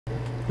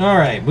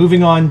Alright,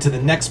 moving on to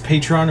the next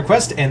Patreon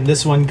request, and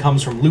this one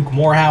comes from Luke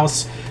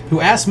Morehouse,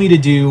 who asked me to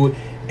do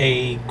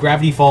a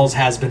Gravity Falls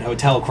Hazbin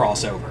Hotel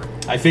crossover.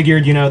 I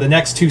figured, you know, the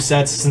next two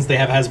sets, since they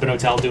have Hazbin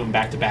Hotel, do them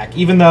back-to-back,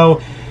 even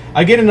though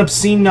I get an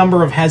obscene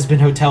number of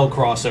Hazbin Hotel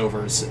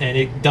crossovers, and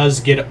it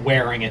does get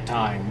wearing at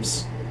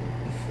times.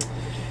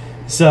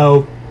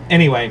 So,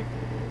 anyway,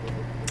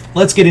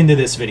 let's get into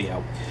this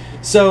video.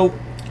 So,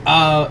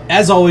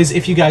 as always,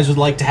 if you guys would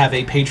like to have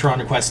a Patreon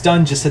request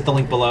done, just hit the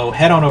link below.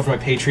 Head on over to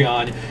my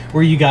Patreon,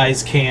 where you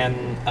guys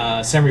can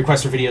send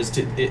requests for videos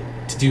to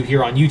do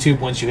here on YouTube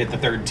once you hit the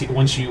third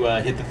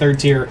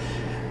tier.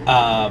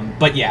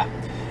 But yeah.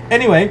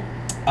 Anyway,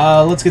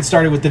 let's get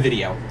started with the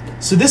video.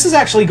 So this is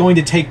actually going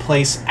to take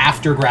place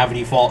after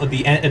Gravity Fall, at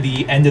the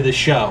end of the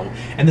show,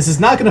 and this is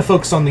not going to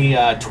focus on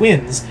the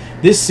twins.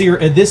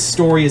 This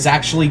story is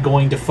actually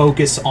going to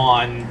focus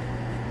on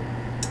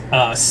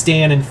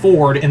Stan and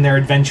Ford in their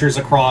adventures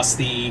across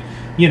the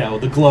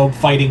globe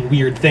fighting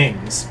weird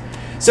things.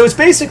 So it's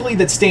basically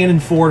that Stan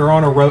and Ford are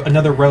on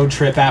another road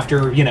trip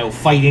after,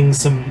 fighting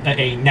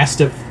a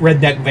nest of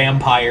redneck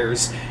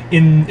vampires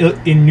in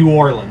New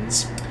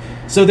Orleans.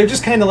 So they're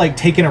just kind of like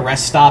taking a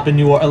rest stop in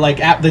New Orleans.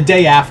 Like the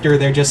day after,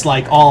 they're just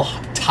like all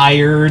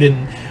tired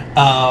and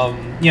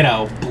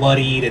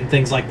bloodied and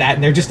things like that.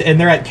 And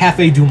they're at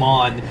Cafe Du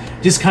Monde,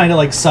 just kind of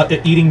like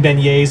eating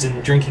beignets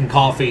and drinking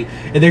coffee.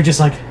 And they're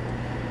just like,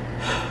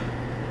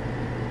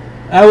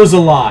 that was a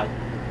lot.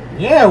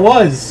 Yeah, it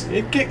was.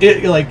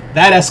 It like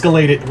that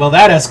escalated. Well,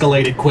 that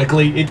escalated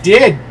quickly. It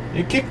did.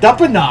 It kicked up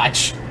a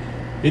notch.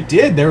 It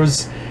did. There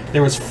was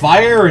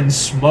fire and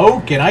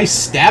smoke, and I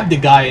stabbed a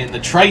guy in the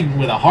trident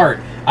with a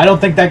heart. I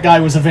don't think that guy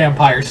was a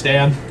vampire,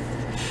 Stan.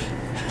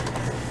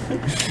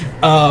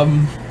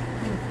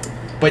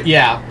 But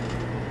yeah.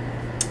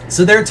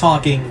 So they're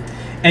talking,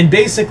 and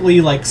basically,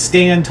 like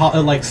Stan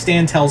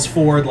tells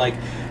Ford, like,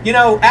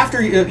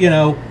 after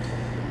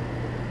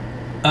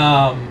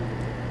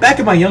back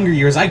in my younger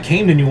years, I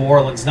came to New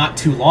Orleans not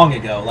too long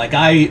ago.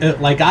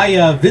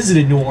 I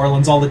visited New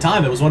Orleans all the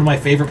time. It was one of my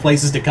favorite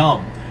places to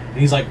come. And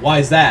he's like, why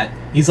is that?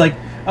 He's like,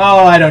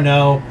 oh, I don't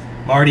know.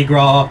 Mardi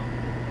Gras,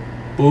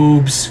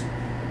 boobs,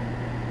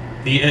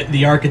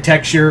 the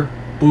architecture,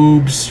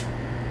 boobs,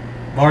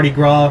 Mardi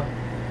Gras,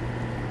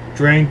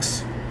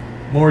 drinks,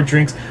 more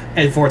drinks.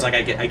 And Ford's like,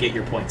 I get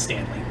your point,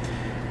 Stanley.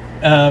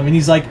 And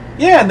he's like,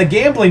 yeah, and the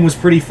gambling was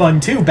pretty fun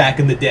too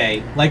back in the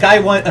day.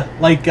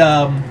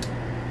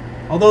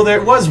 Although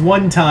there was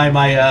one time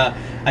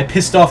I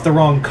pissed off the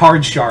wrong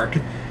card shark,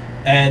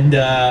 and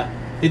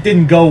it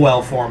didn't go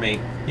well for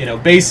me.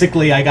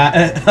 Basically I got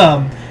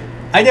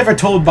I never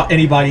told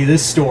anybody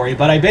this story,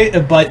 but I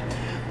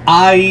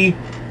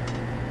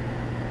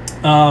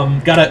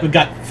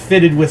got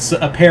fitted with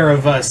a pair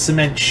of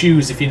cement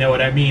shoes, if you know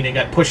what I mean, and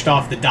got pushed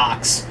off the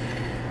docks.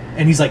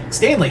 And he's like,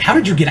 Stanley, how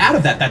did you get out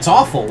of that? That's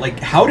awful.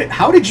 Like, how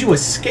did you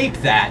escape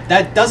that?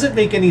 That doesn't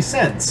make any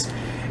sense.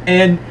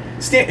 And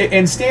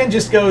Stan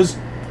just goes,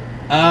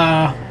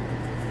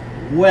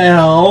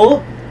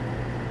 well,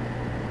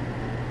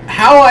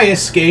 how I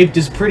escaped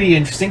is pretty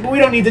interesting, but we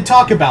don't need to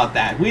talk about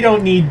that. We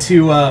don't need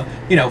to,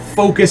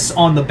 focus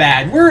on the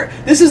bad.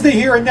 This is the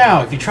here and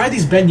now. If you try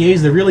these beignets,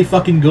 they're really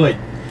fucking good,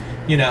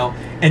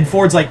 And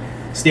Ford's like,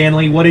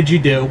 Stanley, what did you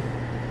do?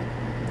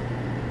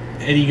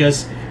 And he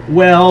goes,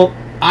 well,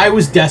 I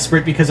was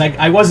desperate because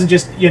I wasn't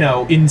just,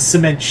 in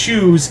cement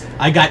shoes.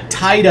 I got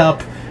tied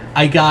up.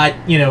 I got,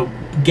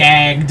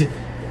 gagged.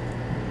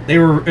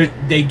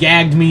 They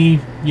gagged me,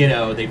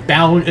 they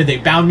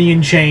bound me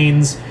in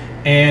chains,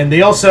 and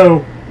they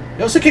also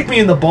kicked me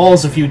in the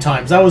balls a few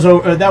times. That was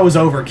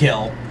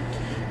overkill.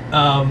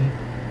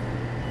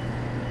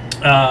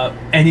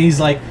 And he's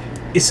like,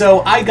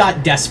 so I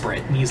got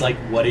desperate, and he's like,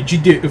 what did you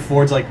do?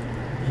 Ford's like,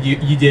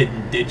 you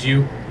didn't, did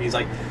you? And he's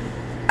like,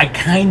 I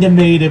kind of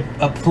made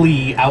a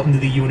plea out into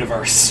the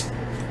universe.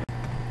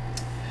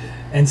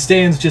 And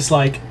Stan's just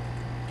like,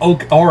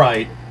 okay, all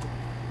right.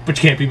 But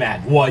you can't be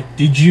mad. What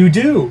did you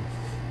do?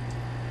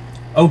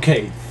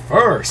 Okay,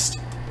 first,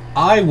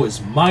 I was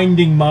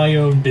minding my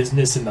own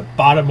business in the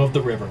bottom of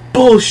the river.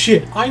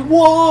 Bullshit, I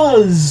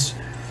was!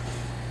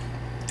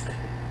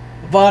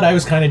 But I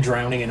was kind of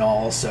drowning and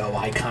all, so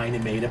I kind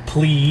of made a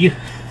plea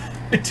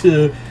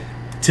to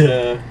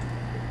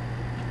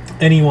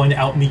anyone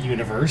out in the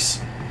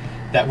universe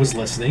that was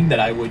listening that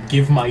I would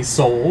give my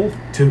soul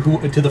to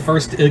the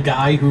first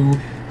guy who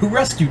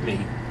rescued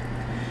me.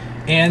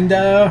 And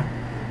a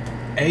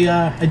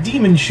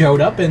demon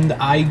showed up, and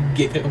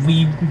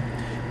we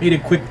made a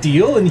quick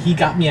deal, and he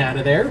got me out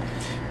of there.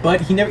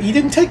 But he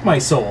didn't take my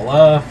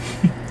soul.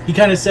 He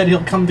kind of said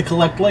he'll come to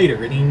collect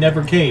later, and he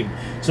never came.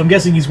 So I'm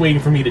guessing he's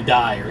waiting for me to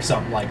die or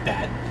something like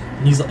that.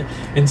 And he's like,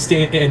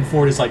 and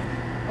Ford is like,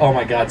 oh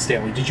my God,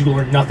 Stanley, did you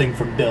learn nothing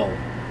from Bill?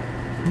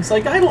 He's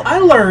like, I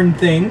learned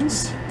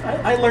things.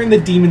 I learned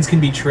that demons can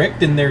be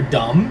tricked and they're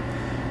dumb.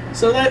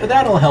 So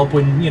that'll help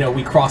when,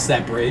 we cross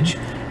that bridge.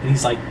 And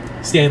he's like,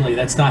 Stanley,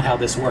 that's not how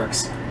this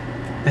works.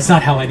 That's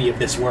not how any of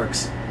this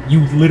works. You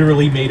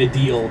literally made a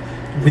deal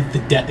with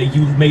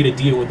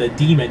a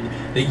demon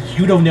that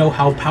you don't know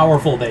how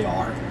powerful they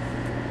are.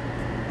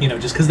 you know,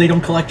 just because they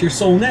don't collect your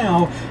soul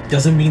now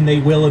doesn't mean they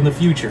will in the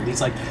future. And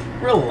he's like,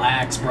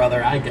 relax,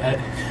 brother.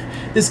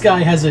 This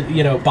guy hasn't,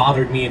 you know,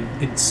 bothered me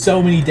in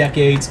so many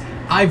decades.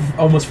 I've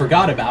almost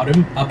forgot about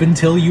him up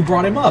until you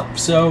brought him up.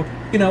 So,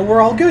 you know,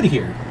 we're all good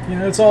here. You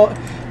know,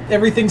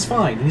 everything's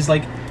fine. And he's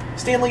like,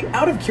 Stanley,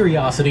 out of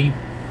curiosity,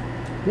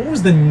 what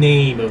was the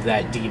name of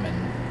that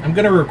demon? I'm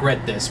gonna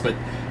regret this, but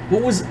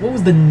what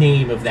was the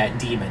name of that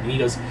demon? And he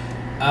goes,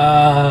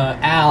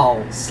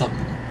 Al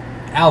something.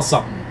 Al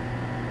something.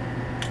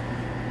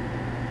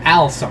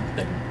 Al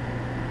something.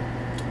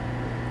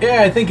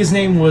 Yeah, I think his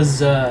name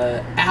was,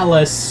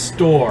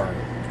 Alistair.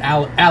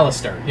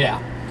 Alistair,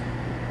 yeah.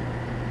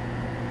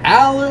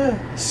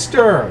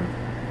 Alistair.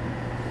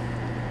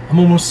 I'm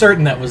almost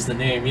certain that was the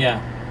name,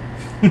 yeah.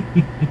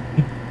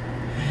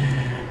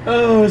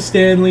 Oh,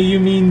 Stanley, you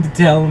mean to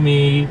tell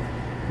me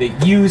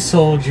that you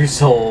sold your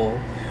soul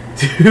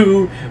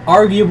to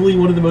arguably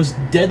one of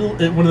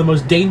the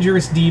most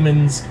dangerous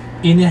demons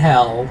in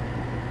hell,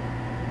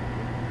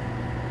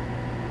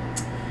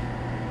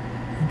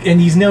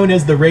 and he's known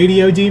as the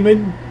radio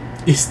demon?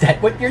 Is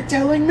that what you're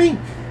telling me?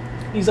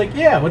 He's like,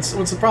 yeah, what's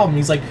the problem?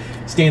 He's like,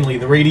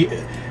 Stanley,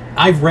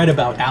 I've read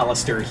about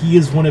Alistair. He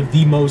is one of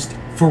the most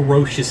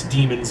ferocious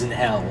demons in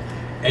hell.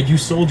 And you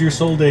sold your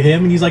soul to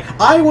him? And he's like,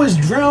 I was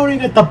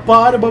drowning at the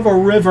bottom of a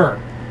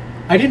river.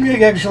 I didn't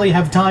really actually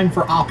have time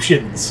for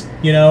options,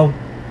 you know?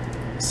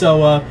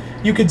 So,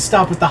 you could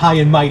stop with the high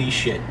and mighty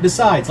shit.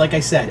 Besides, like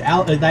I said,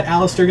 that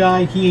Alistair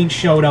guy, he ain't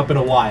showed up in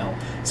a while.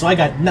 So I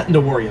got nothing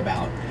to worry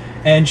about.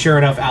 And sure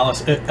enough,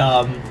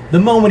 the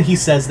moment he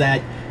says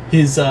that,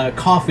 his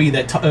coffee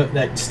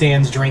that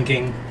Stan's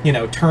drinking, you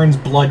know, turns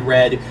blood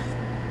red.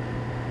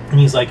 And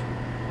he's like,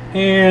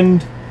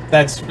 and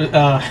that's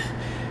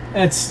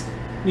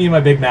me and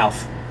my big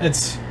mouth.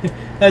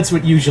 That's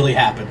what usually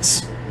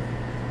happens.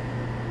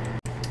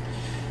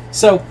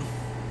 So,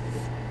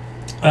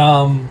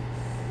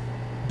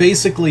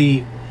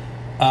 basically,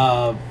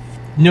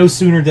 no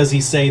sooner does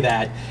he say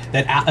that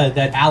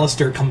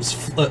Alistair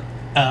comes,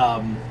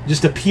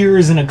 just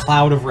appears in a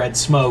cloud of red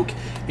smoke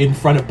in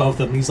front of both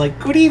of them. He's like,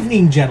 "Good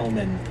evening,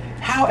 gentlemen.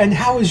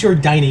 How is your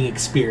dining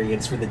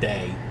experience for the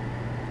day?"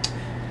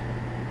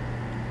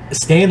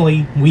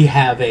 Stanley, we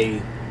have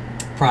a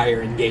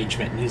prior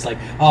engagement. And he's like,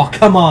 oh,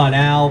 come on,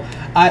 Al.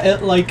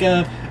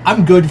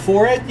 I'm good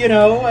for it, you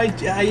know.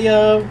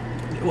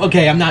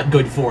 Okay, I'm not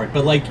good for it,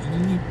 but, like,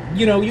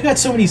 you know, you got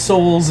so many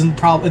souls and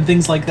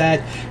things like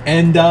that,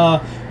 and,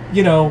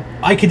 you know,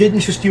 I could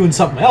interest you in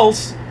something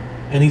else.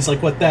 And he's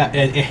like, what that?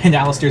 And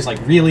Alistair's like,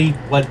 really?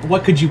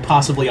 What could you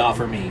possibly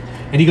offer me?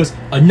 And he goes,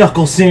 a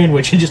knuckle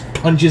sandwich, and just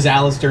punches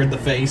Alistair in the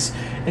face.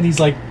 And he's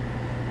like,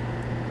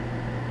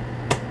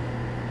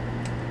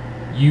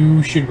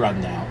 you should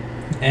run now.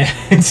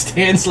 And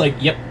Stan's like,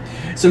 yep.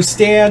 So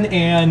Stan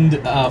and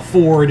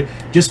Ford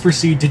just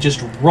proceed to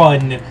just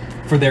run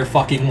for their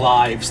fucking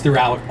lives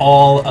throughout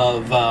all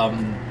of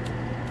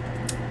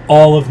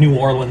New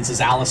Orleans as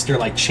Alistair,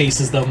 like,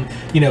 chases them,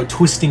 you know,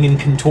 twisting and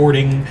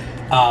contorting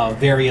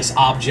various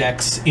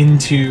objects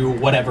into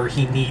whatever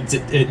he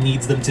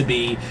needs them to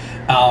be.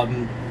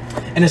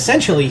 And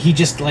essentially, he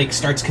just, like,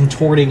 starts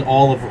contorting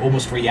all of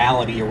almost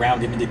reality around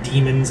him into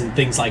demons and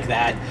things like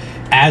that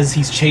as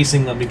he's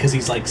chasing them, because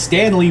he's like,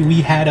 Stanley,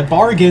 we had a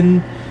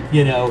bargain,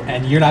 you know,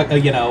 and you're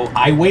not, you know,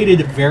 I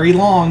waited very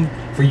long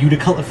for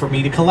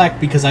me to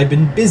collect because I've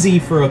been busy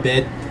for a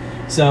bit,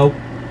 so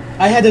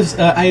I had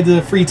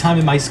the free time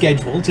in my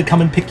schedule to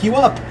come and pick you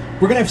up.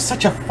 We're gonna have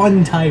such a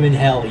fun time in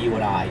hell, you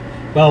and I.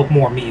 Well,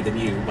 more me than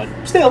you, but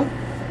still.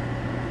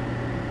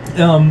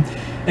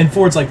 And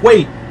Ford's like,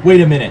 wait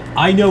a minute,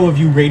 I know of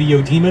you,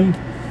 radio demon,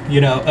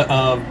 you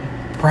know,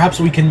 perhaps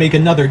we can make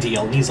another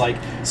deal. And he's like,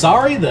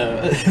 sorry,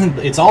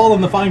 it's all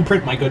in the fine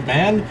print, my good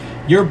man.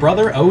 Your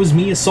brother owes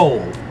me a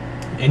soul.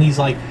 And he's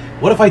like,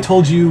 what if I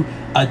told you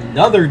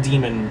another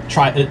demon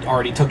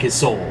already took his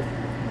soul?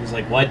 He's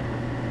like, what?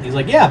 He's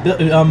like, yeah,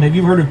 have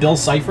you heard of Bill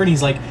Cipher? And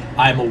he's like,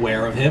 I'm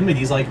aware of him. And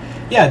he's like,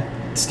 yeah,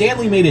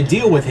 Stanley made a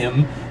deal with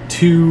him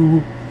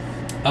to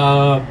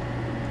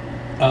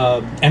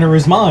enter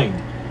his mind.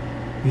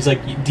 He's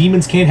like,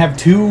 demons can't have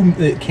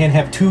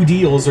two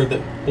deals,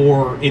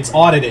 or it's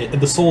audited.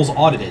 The soul's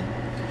audited.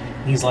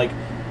 And he's like,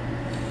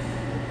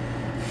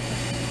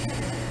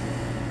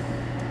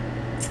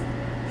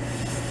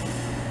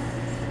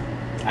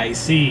 I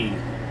see.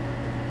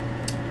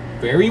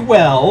 Very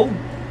well,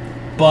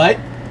 but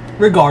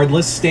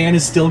regardless, Stan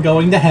is still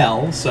going to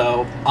hell,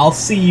 so I'll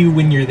see you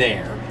when you're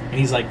there. And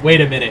he's like, wait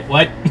a minute,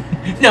 what?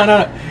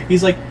 No.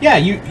 He's like, yeah,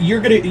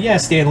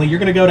 Stanley, you're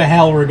gonna go to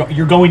hell.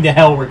 You're going to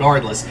hell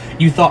regardless.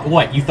 You thought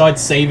what? You thought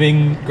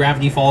saving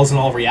Gravity Falls and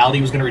all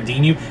reality was gonna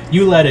redeem you?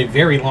 You led a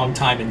very long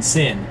time in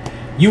sin.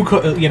 You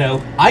could, you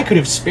know, I could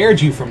have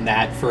spared you from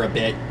that for a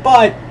bit,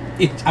 but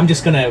I'm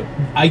just gonna.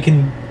 I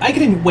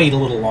can wait a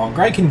little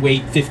longer. I can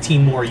wait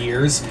 15 more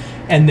years,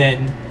 and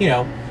then, you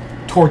know,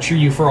 torture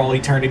you for all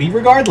eternity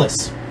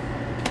regardless.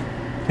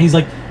 And he's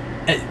like,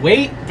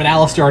 wait, but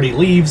Alistair already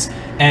leaves.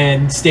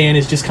 And Stan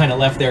is just kind of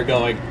left there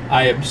going,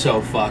 I am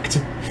so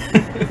fucked.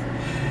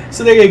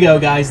 So there you go,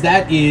 guys.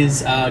 That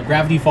is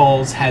Gravity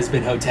Falls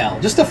Hazbin Hotel.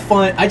 Just a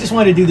fun. I just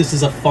wanted to do this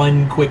as a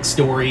fun, quick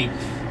story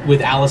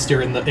with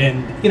Alistair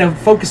and you know,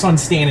 focus on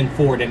Stan and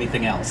Ford.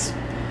 Anything else?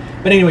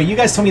 But anyway, you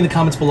guys tell me in the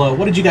comments below.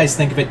 What did you guys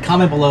think of it?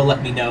 Comment below.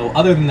 Let me know.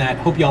 Other than that,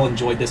 hope y'all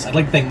enjoyed this. I'd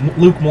like to thank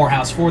Luke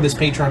Morehouse for this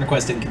Patreon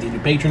request and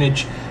continued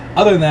patronage.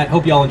 Other than that,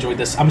 hope y'all enjoyed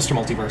this. I'm Mr.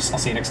 Multiverse. I'll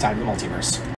see you next time in the Multiverse.